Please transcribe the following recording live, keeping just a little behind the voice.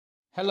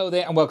Hello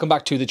there and welcome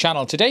back to the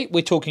channel. Today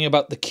we're talking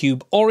about the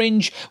Cube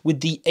Orange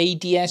with the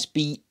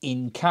ADS-B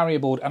In carrier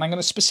board, and I'm going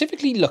to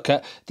specifically look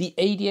at the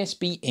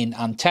ADS-B In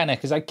antenna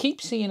because I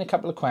keep seeing a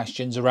couple of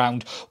questions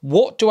around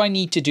what do I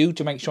need to do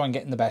to make sure I'm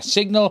getting the best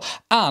signal,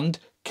 and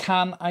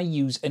can I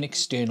use an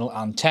external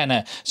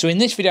antenna? So in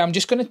this video I'm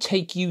just going to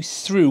take you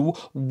through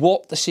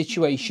what the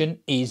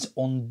situation is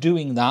on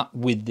doing that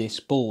with this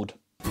board.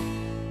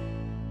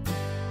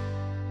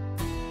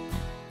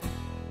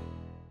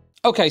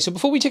 Okay, so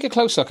before we take a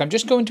close look, I'm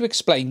just going to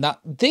explain that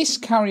this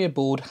carrier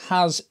board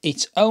has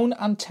its own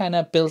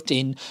antenna built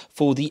in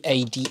for the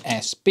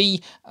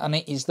ADS-B, and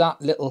it is that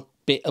little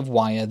bit of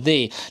wire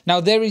there.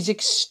 Now, there is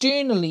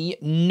externally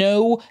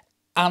no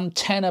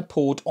antenna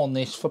port on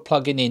this for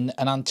plugging in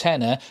an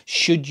antenna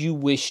should you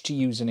wish to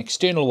use an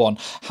external one.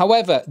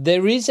 However,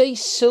 there is a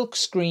silk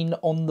screen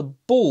on the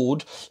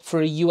board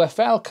for a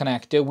UFL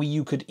connector where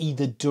you could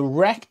either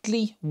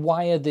directly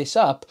wire this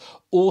up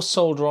or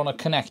solder on a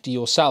connector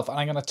yourself, and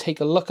I'm going to take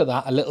a look at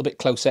that a little bit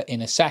closer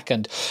in a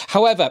second.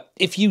 However,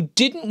 if you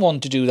didn't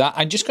want to do that,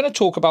 I'm just going to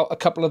talk about a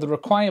couple of the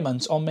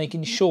requirements on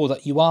making sure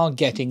that you are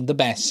getting the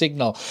best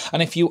signal.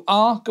 And if you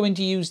are going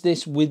to use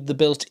this with the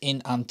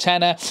built-in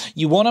antenna,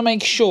 you want to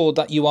make sure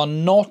that you are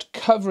not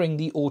covering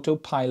the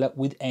Autopilot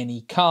with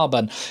any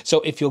carbon.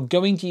 So if you're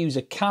going to use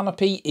a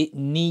canopy, it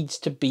needs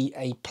to be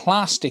a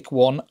plastic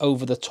one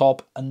over the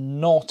top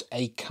and not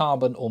a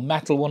carbon or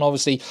metal one,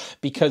 obviously,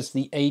 because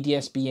the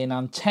ADS-B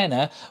In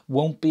antenna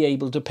won't be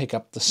able to pick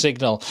up the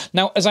signal.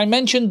 Now, as I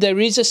mentioned, there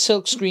is a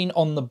silk screen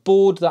on the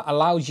board that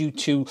allows you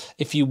to,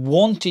 if you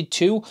wanted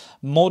to,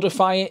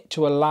 modify it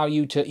to allow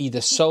you to either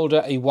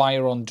solder a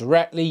wire on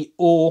directly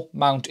or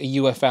mount a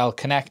UFL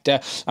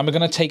connector. And we're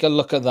going to take a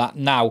look at that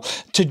now.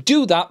 To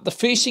do that, the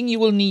first thing you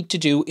will need to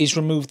do is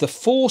remove the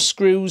 4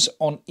 screws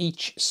on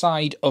each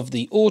side of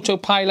the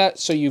Autopilot.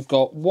 So you've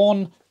got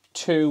 1,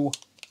 2,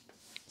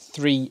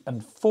 3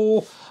 and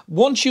 4.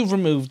 Once you've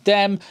removed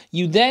them,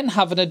 you then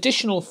have an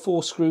additional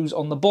 4 screws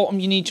on the bottom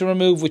you need to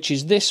remove, which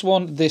is this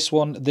one, this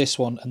one, this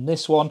one, and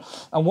this one.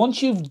 And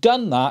once you've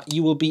done that,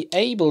 you will be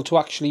able to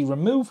actually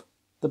remove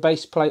the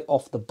base plate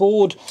off the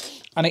board,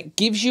 and it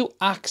gives you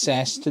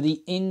access to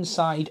the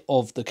inside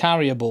of the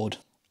carrier board.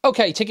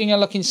 Okay, taking a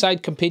look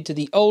inside, compared to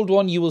the old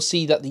one, you will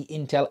see that the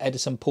Intel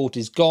Edison port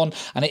is gone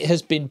and it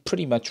has been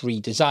pretty much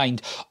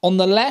redesigned. On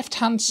the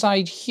left-hand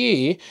side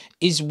here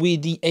is where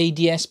the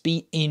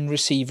ADS-B In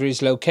receiver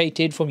is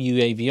located from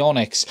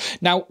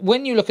UAVonix. Now,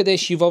 when you look at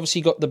this, you've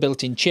obviously got the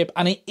built-in chip,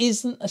 and it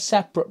isn't a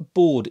separate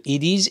board.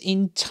 It is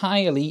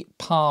entirely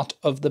part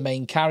of the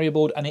main carrier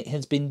board, and it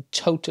has been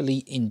totally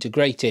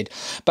integrated.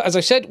 But as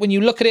I said, when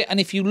you look at it, and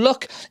if you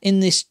look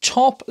in this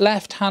top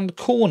left-hand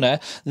corner,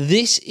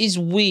 this is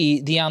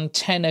where the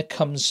antenna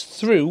comes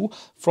through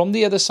from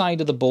the other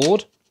side of the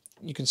board.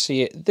 You can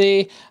see it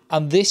there,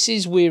 and this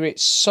is where it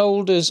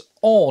solders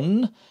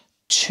on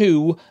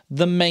to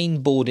the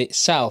main board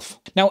itself.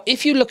 Now,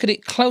 if you look at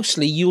it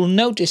closely, you'll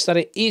notice that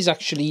it is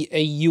actually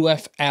a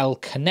UFL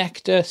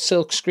connector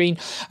silk screen,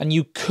 and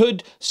you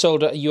could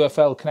solder a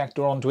UFL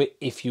connector onto it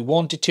if you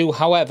wanted to.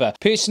 However,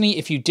 personally,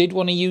 if you did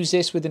want to use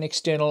this with an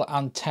external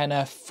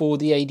antenna for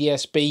the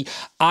ADS-B,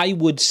 I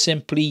would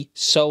simply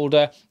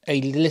solder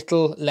a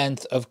little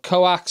length of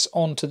coax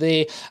onto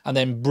there and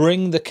then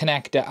bring the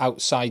connector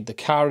outside the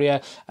carrier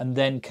and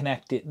then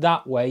connect it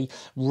that way,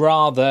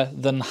 rather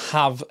than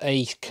have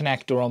a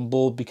connector on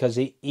board, because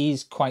it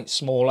is quite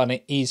small and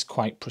it is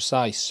quite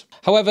precise.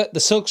 However, the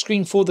silk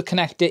screen for the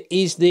connector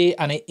is there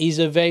and it is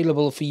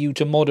available for you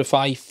to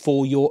modify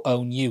for your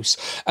own use.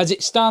 As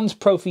it stands,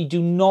 Profi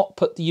do not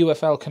put the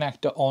UFL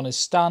connector on as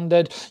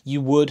standard.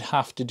 You would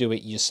have to do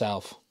it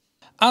yourself.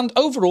 And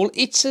overall,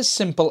 it's as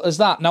simple as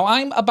that. Now,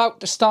 I'm about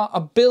to start a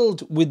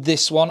build with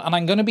this one, and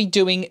I'm going to be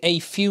doing a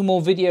few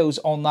more videos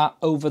on that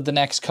over the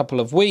next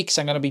couple of weeks.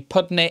 I'm going to be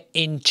putting it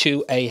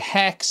into a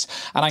hex,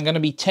 and I'm going to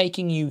be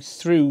taking you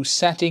through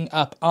setting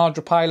up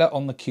Ardupilot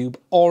on the Cube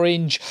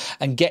Orange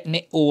and getting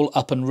it all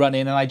up and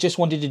running. And I just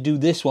wanted to do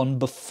this one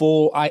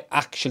before I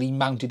actually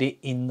mounted it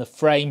in the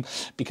frame,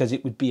 because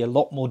it would be a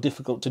lot more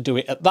difficult to do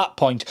it at that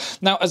point.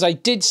 Now, as I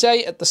did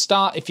say at the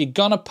start, if you're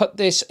going to put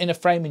this in a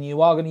frame and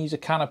you are going to use a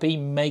canopy,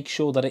 make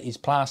sure that it is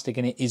plastic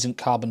and it isn't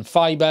carbon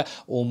fiber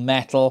or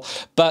metal,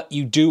 but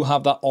you do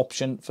have that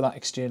option for that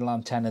external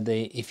antenna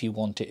there if you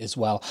want it as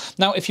well.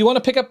 Now, if you want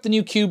to pick up the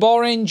new Cube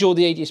Orange or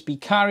the ADS-B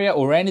carrier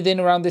or anything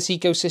around this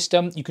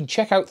ecosystem, you can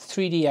check out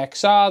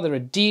 3DXR. They're a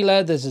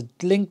dealer. There's a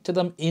link to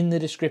them in the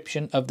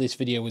description of this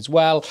video as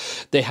well.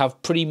 They have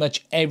pretty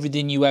much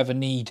everything you ever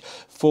need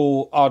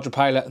for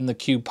Ardupilot and the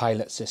Cube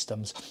Pilot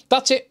systems.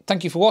 That's it.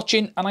 Thank you for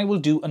watching, and I will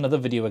do another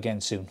video again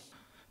soon.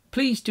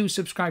 Please do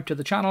subscribe to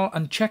the channel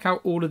and check out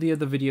all of the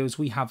other videos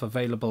we have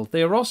available.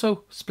 They are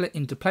also split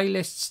into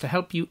playlists to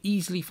help you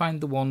easily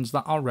find the ones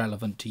that are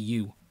relevant to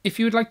you. If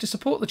you would like to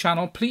support the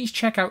channel, please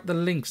check out the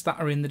links that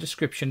are in the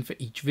description for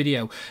each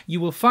video. You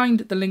will find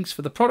the links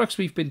for the products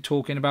we've been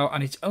talking about,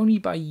 and it's only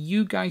by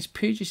you guys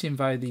purchasing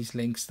via these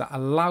links that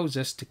allows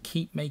us to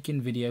keep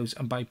making videos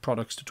and buy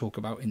products to talk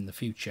about in the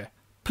future.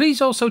 Please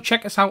also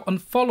check us out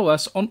and follow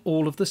us on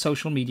all of the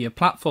social media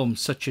platforms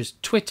such as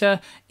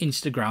Twitter,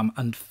 Instagram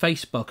and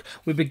Facebook.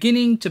 We're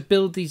beginning to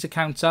build these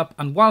accounts up,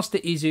 and whilst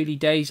it is early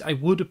days, I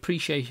would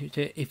appreciate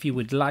it if you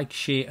would like,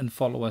 share and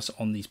follow us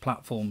on these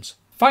platforms.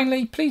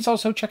 Finally, please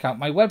also check out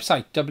my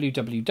website,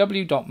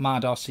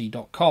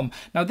 www.madrc.com.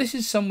 Now, this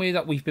is somewhere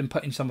that we've been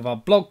putting some of our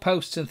blog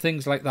posts and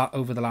things like that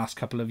over the last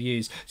couple of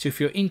years. So if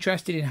you're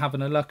interested in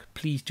having a look,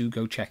 please do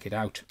go check it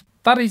out.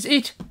 That is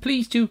it.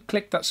 Please do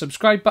click that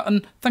subscribe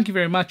button. Thank you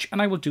very much,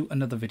 and I will do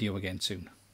another video again soon.